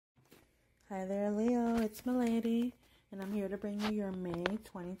Hi there, Leo. It's Milady, and I'm here to bring you your May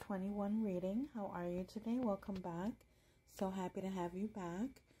 2021 reading. How are you today? Welcome back. So happy to have you back.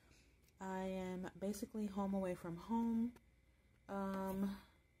 I am basically home away from home. I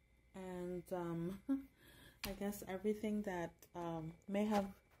guess everything that may have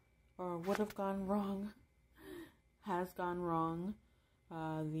or would have gone wrong has gone wrong.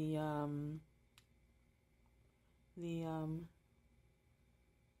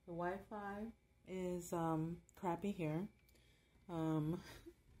 The Wi-Fi is crappy here.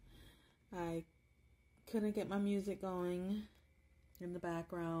 I couldn't get my music going in the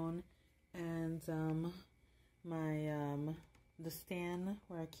background, and the stand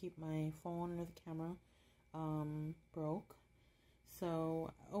where I keep my phone or the camera broke.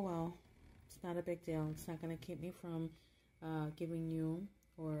 So, oh well, it's not a big deal. It's not going to keep me from giving you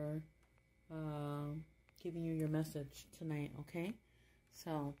your message tonight, okay?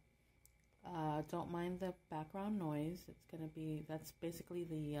 So, don't mind the background noise. That's basically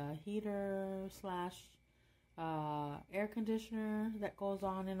the heater / air conditioner that goes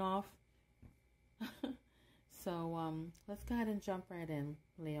on and off. So, let's go ahead and jump right in,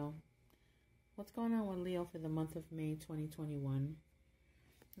 Leo. What's going on with Leo for the month of May 2021?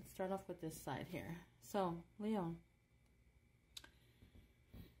 Let's start off with this side here. So, Leo,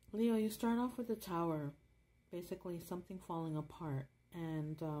 you start off with the Tower. Basically, something falling apart.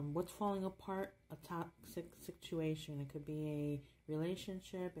 And what's falling apart? A toxic situation. It could be a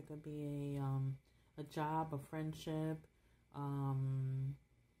relationship. It could be a job, a friendship. I'm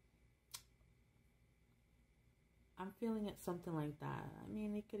feeling it something like that. I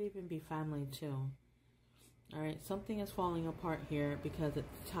mean, it could even be family too. All right, something is falling apart here because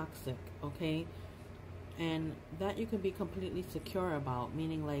it's toxic, okay? And that you can be completely secure about,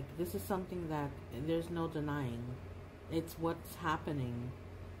 meaning like this is something that there's no denying. It's what's happening,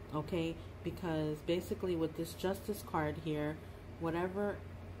 okay? Because basically with this Justice card here, whatever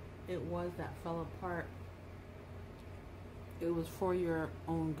it was that fell apart, it was for your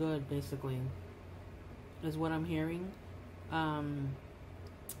own good, basically, is what I'm hearing.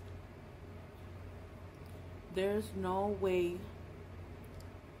 There's no way,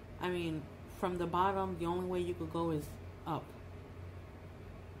 I mean, from the bottom, the only way you could go is up.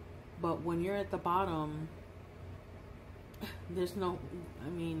 But when you're at the bottom, there's no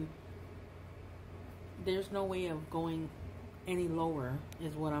way of going any lower,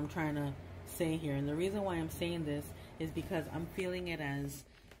 is what I'm trying to say here. And the reason why I'm saying this is because I'm feeling it as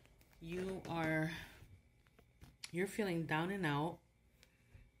you're feeling down and out,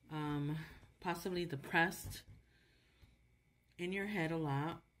 possibly depressed, in your head a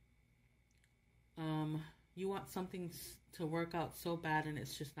lot. You want something to work out so bad, and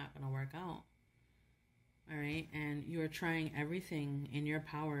it's just not going to work out. All right, and you're trying everything in your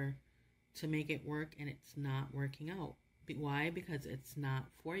power to make it work, and it's not working out. Why? Because it's not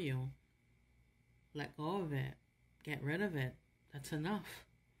for you. Let go of it. Get rid of it. That's enough.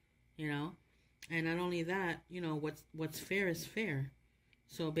 You know? And not only that, you know, what's fair is fair.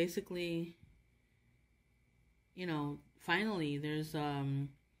 So basically, you know, finally there's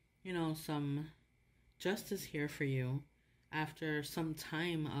you know, some justice here for you after some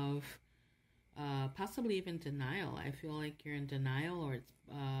time of possibly even denial. I feel like you're in denial, or it's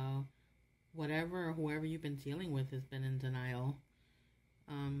whatever or whoever you've been dealing with has been in denial.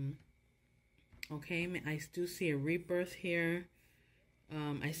 Okay, I do see a rebirth here.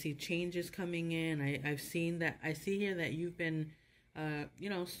 I see changes coming in. I see here that you've been you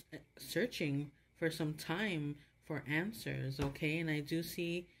know, searching for some time for answers, okay? And I do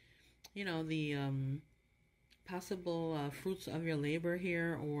see, you know, the possible fruits of your labor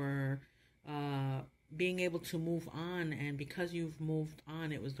here, or being able to move on. And because you've moved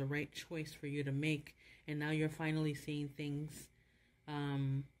on, it was the right choice for you to make, and now you're finally seeing things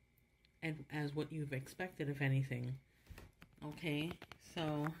and as what you've expected, if anything. Okay,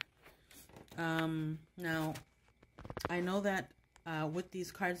 so now I know that with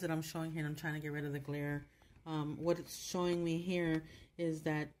these cards that I'm showing here, I'm trying to get rid of the glare. What it's showing me here is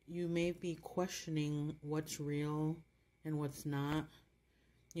that you may be questioning what's real and what's not.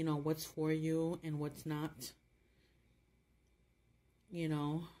 You know, what's for you and what's not. You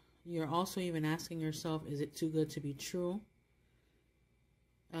know, you're also even asking yourself, is it too good to be true?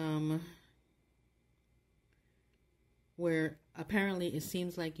 Where apparently it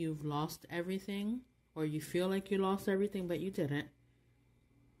seems like you've lost everything, or you feel like you lost everything, but you didn't.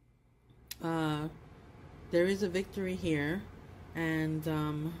 There is a victory here, and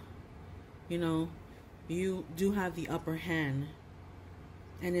you know, you do have the upper hand.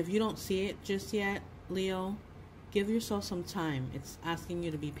 And if you don't see it just yet, Leo, give yourself some time. It's asking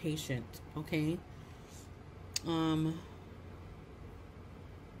you to be patient, okay?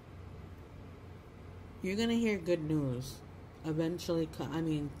 You're gonna hear good news eventually. I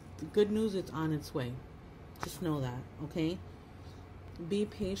mean, the good news is on its way. Just know that, okay? Be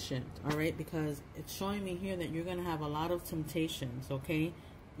patient, all right? Because it's showing me here that you're gonna have a lot of temptations, okay?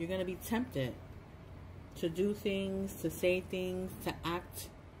 You're gonna be tempted to do things, to say things, to act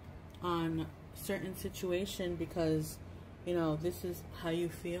on certain situation because, you know, this is how you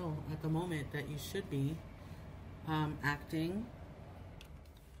feel at the moment that you should be acting.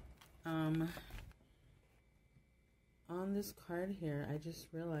 On this card here, I just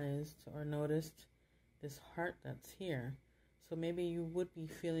realized or noticed this heart that's here. So maybe you would be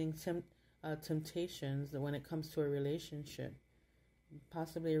feeling temptations when it comes to a relationship.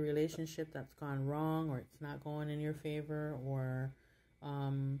 Possibly a relationship that's gone wrong, or it's not going in your favor, or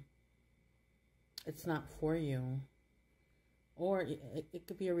it's not for you. Or it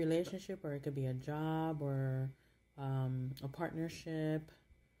could be a relationship, or it could be a job, or a partnership.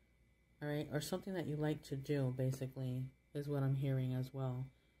 All right, or something that you like to do, basically, is what I'm hearing as well.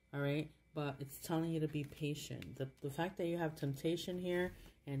 All right, but it's telling you to be patient. The fact that you have temptation here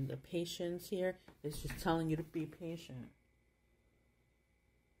and the patience here is just telling you to be patient.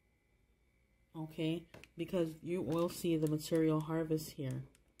 Okay, because you will see the material harvest here.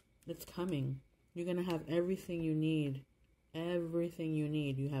 It's coming. You're going to have everything you need. Everything you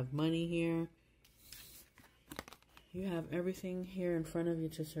need. You have money here. You have everything here in front of you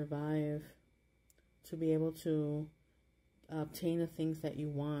to survive, to be able to obtain the things that you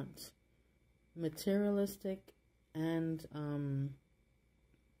want. Materialistic and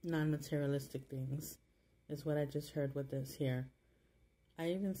non-materialistic things is what I just heard with this here. I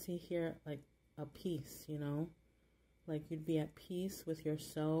even see here like a peace, you know, like you'd be at peace with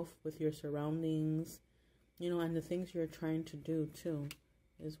yourself, with your surroundings, you know, and the things you're trying to do too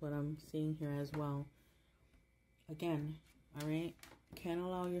is what I'm seeing here as well. Again, all right, can't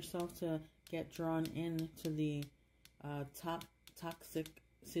allow yourself to get drawn into the toxic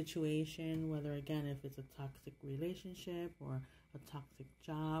situation, whether, again, if it's a toxic relationship or a toxic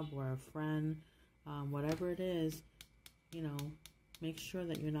job or a friend, whatever it is, you know, make sure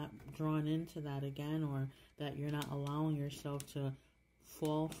that you're not drawn into that again, or that you're not allowing yourself to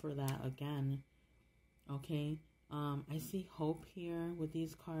fall for that again, okay? I see hope here with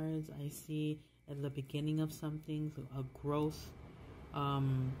these cards. I see at the beginning of something, a growth. I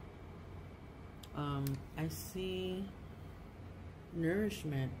see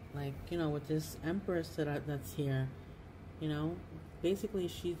nourishment, like, you know, with this Empress that's here, you know, basically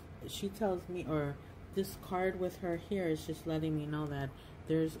she tells me, or this card with her here is just letting me know that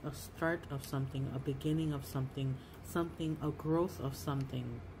there's a start of something, a beginning of something, a growth of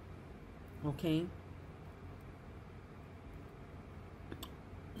something, okay?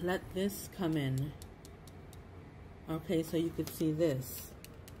 Let this come in. Okay, so you could see this.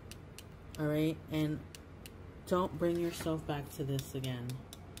 All right, and don't bring yourself back to this again.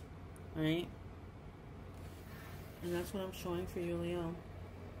 All right? And that's what I'm showing for you, Leo.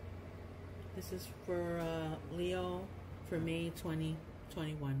 This is for Leo for May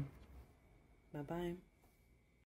 2021. Bye-bye.